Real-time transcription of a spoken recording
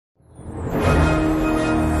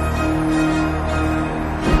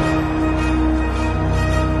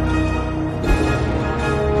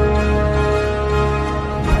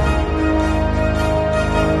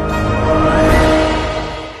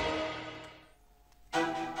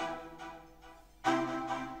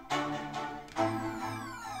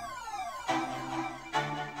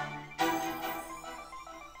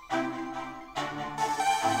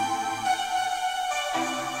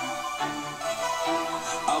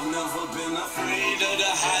never been afraid of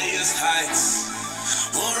the highest heights,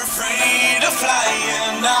 or afraid of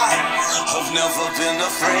flying. I've never been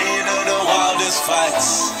afraid of the wildest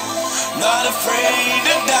fights, not afraid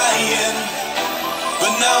of dying.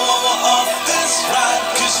 But now I'm off this ride,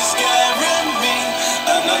 'cause you're scaring me,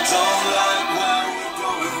 and I don't like where we're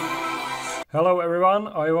going. Hello everyone,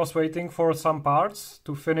 I was waiting for some parts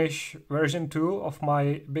to finish version 2 of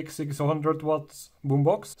my big 600 watts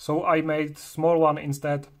boombox, so I made small one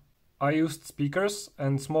instead. I used speakers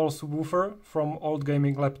and small subwoofer from old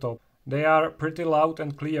gaming laptop. They are pretty loud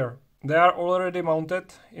and clear. They are already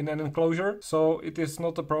mounted in an enclosure, so it is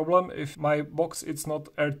not a problem if my box is not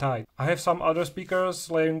airtight. I have some other speakers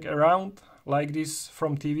laying around, like this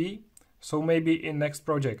from TV, so maybe in next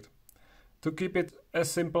project. To keep it as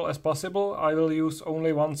simple as possible, I will use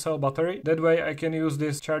only one cell battery. That way I can use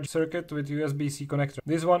this charge circuit with USB-C connector.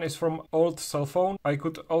 This one is from old cell phone. I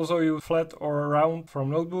could also use flat or round from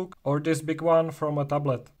notebook, or this big one from a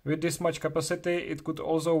tablet. With this much capacity, it could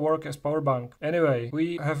also work as power bank. Anyway,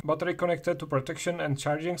 we have battery connected to protection and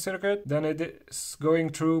charging circuit. Then it is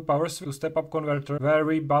going through power switch to step-up converter, where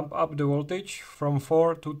we bump up the voltage from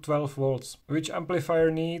 4 to 12 volts, which amplifier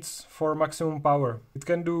needs for maximum power. It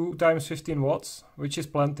can do 2 times 15 watts, which is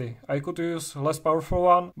plenty. I could use less powerful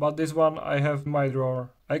one, but this one I have in my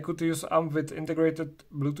drawer. I could use amp with integrated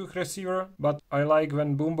Bluetooth receiver, but I like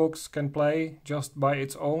when boombox can play just by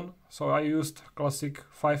its own, so I used classic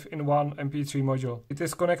 5-in-1 MP3 module. It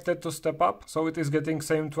is connected to step up, so it is getting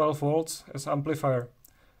same 12 volts as amplifier.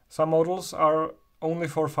 Some models are only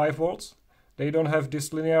for 5 volts. They don't have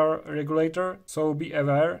this linear regulator, so be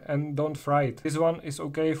aware and don't fry it. This one is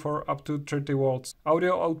okay for up to 30 volts.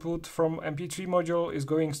 Audio output from MP3 module is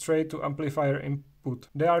going straight to amplifier input.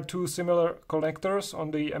 There are 2 similar connectors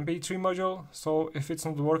on the MP3 module, so if it's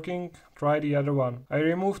not working, try the other one. I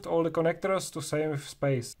removed all the connectors to save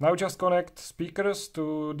space. Now just connect speakers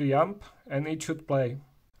to the amp and it should play.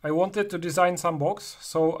 I wanted to design some box,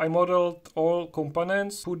 so I modeled all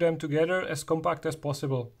components, put them together as compact as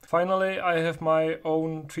possible. Finally, I have my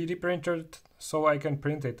own 3D printer, so I can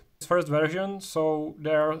print it. It's first version, so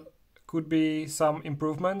there could be some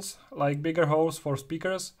improvements, like bigger holes for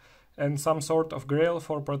speakers and some sort of grill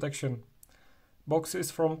for protection. Box is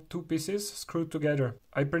from 2 pieces screwed together.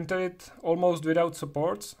 I printed it almost without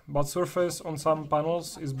supports, but surface on some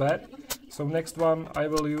panels is bad, so next one I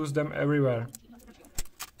will use them everywhere.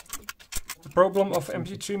 The problem of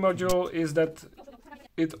MP3 module is that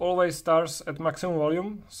it always starts at maximum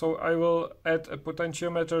volume, so I will add a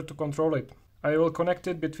potentiometer to control it. I will connect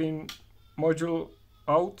it between module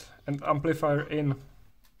out and amplifier in.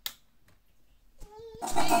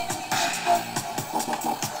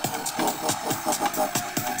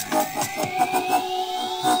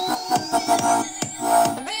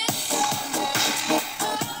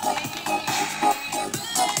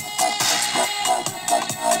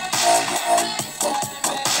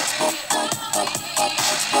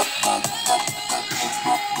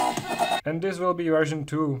 And this will be version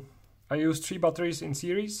 2. I used 3 batteries in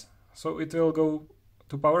series, so it will go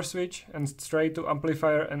to power switch and straight to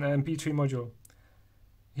amplifier and MP3 module.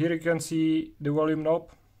 Here you can see the volume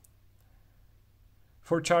knob.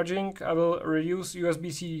 For charging, I will reuse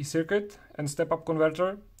USB-C circuit and step-up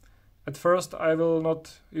converter. At first I will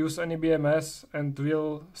not use any BMS and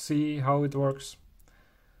we'll see how it works.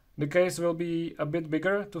 The case will be a bit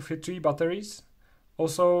bigger to fit 3 batteries.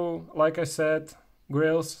 Also, like I said,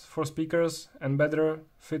 grills for speakers and better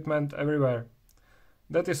fitment everywhere.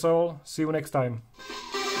 That is all, see you next time.